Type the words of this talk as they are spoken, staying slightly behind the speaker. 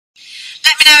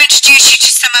Let me now introduce you to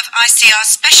some of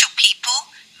ICR's special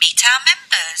people, Meet Our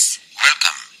Members.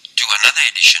 Welcome to another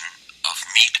edition of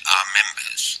Meet Our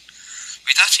Members.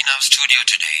 With us in our studio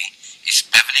today is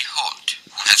Beverley Holt,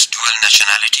 who has dual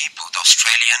nationality, both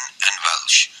Australian and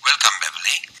Welsh. Welcome,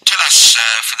 Beverley. Tell us,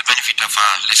 for the benefit of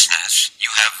our listeners, you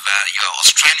are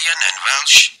Australian and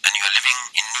Welsh, and you are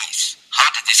living in Nice. How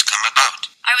did this come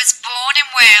about? I was born in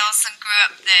Wales and grew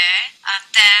up there, and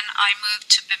then I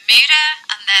moved to Bermuda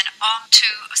and then on to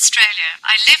Australia.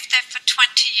 I lived there for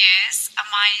 20 years, and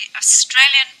my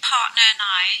Australian partner and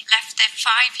I left there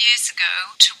 5 years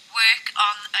ago to work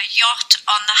on a yacht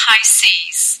on the high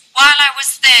seas. While I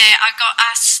was there, I got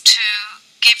asked to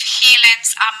give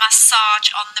healings and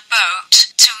massage on the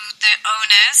boat to the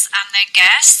owners and their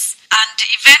guests. And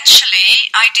eventually,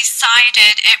 I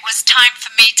decided it was time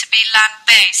for me to be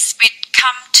land-based. We'd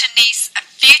come to Nice a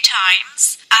few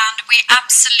times, and we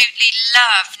absolutely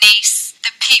love Nice.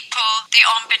 The people, the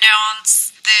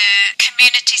ambiance, the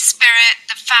community spirit,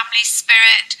 the family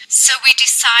spirit. So we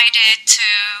decided to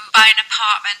buy an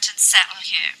apartment and settle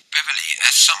here. Beverley,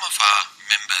 as some of our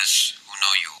members who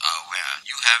know you are aware,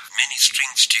 you have many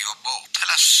strings to your bow. Tell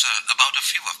us about a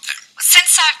few of them.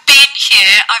 Since I've been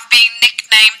here, I've been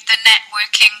nicknamed the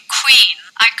Networking Queen.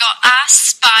 I got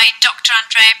asked by Dr.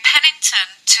 Andrea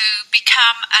Pennington to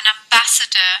become an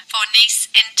ambassador for Nice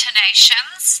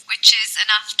Internations, which is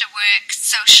an after-work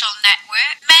social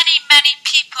network. Many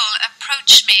people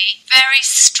approached me very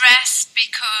stressed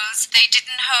because they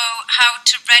didn't know how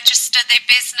to register their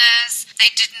business, they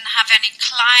didn't have any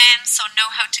clients or know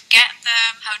how to get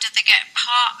them, how did they get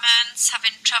apartments,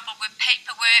 having trouble with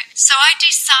paperwork. So I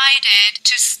decided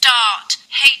to start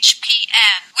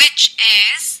HPN, which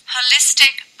is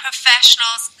Holistic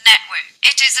Professionals Network.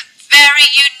 It is a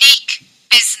very unique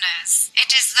business.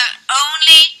 It is the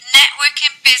only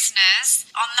networking business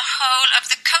on the whole of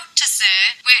the Côte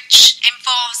d'Azur which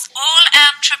involves all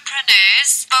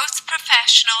entrepreneurs, both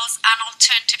professionals and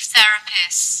alternative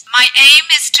therapists. My aim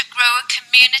is to grow a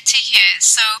community here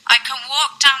so I can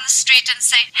walk down the street and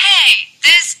say, hey,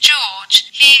 there's George.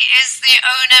 He is the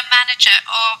owner-manager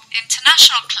of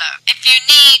International Club. If you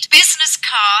need business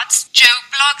cards, Joe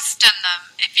Blogg's done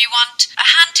them. If you want a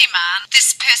handyman,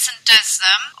 this person does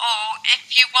them. Or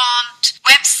if you want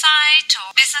website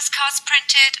or business cards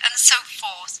printed and so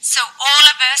forth. So all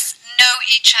of us know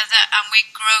each other and we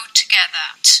grow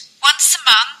together. Once a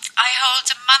month, I hold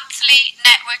a monthly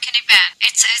networking event.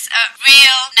 It is a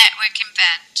real networking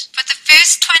event. For the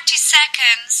first 20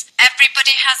 seconds,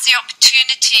 everybody has the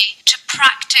opportunity to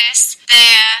practice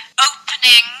their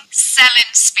opening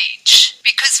selling speech.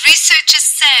 Because researchers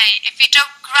say if you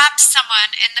don't grab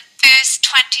someone in the first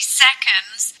 20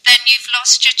 seconds, then you've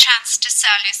lost your chance to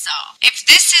sell yourself. If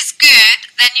this is good,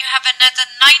 then you have another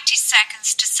 90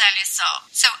 seconds to sell yourself.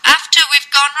 So after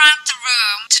we've gone round the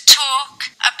room to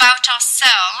talk about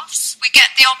ourselves, we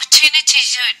get the opportunity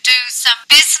to do some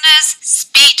business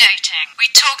speed dating. We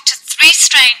talk to 3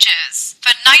 strangers.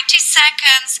 For 90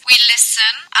 seconds, we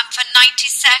listen, and for 90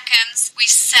 seconds, we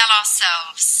sell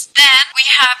ourselves. Then we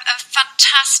have a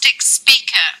fantastic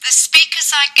speaker. The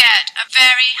speakers I get are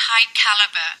very high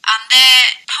caliber, and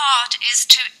their part is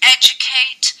to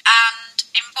educate and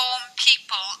inform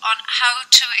people on how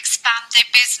to expand their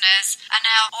business and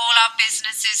help all our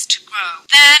businesses to grow.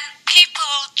 Then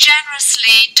people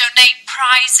generously donate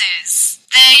prizes.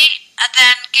 They are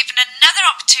then given another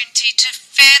opportunity to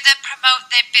further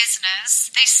promote their business.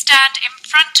 They stand in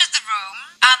front of the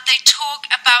room and they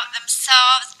talk about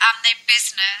themselves and their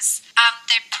business and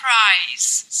their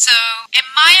prize. So, in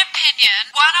my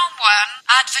opinion, one-on-one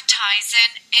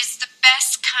advertising is the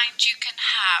best kind you can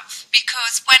have,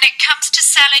 because when it comes to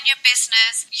selling your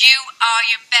business, you are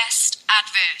your best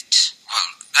advert.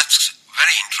 Well, that's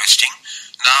very interesting.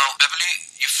 Now, Beverley,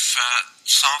 if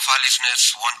some of our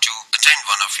listeners want to attend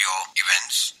one of your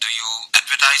events, do you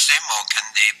advertise them, or can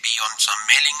they be on some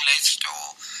mailing list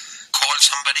or call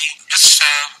somebody? Just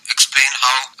explain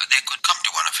how they could come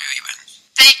to one of your events.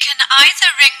 They can either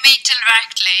ring me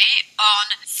directly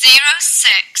on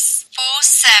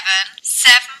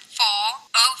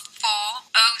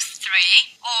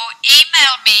 0647740403 or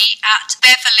email me at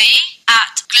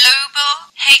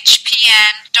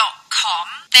beverley@globalhpn.com.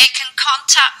 They can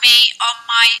contact me on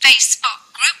my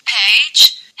Facebook group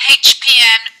page,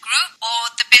 HPN Group, or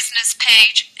the business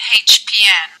page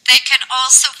HPN. They can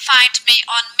also find me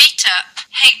on Meetup,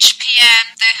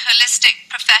 HPN, the Holistic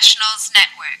Professionals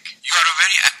Network. You are a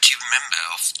very active member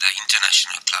of the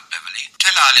International Club, Beverley.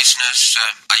 Tell our listeners,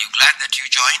 are you glad that you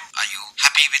joined? Are you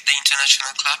happy with the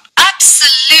International Club?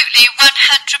 Absolutely,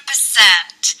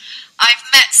 100%. I've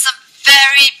met some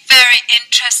very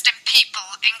interesting people,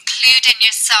 including including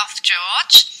yourself,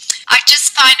 George. I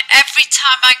just find every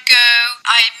time I go,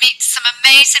 I meet some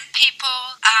amazing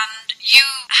people, and you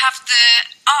have the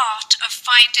art of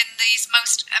finding these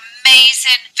most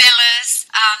amazing villas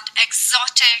and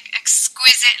exotic,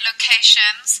 exquisite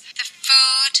locations. The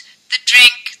food, the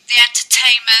drink, the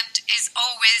entertainment is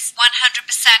always 100%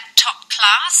 top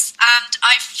class, and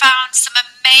I've found some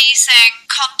amazing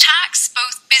contacts,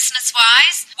 both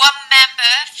business-wise. One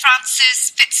member,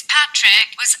 Francis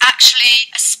Fitzpatrick, was actually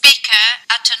a speaker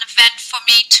at an event for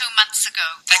me 2 months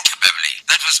ago. Thank you, Beverley.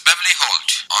 That was Beverley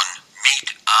Holt on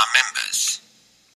Meet Our Members.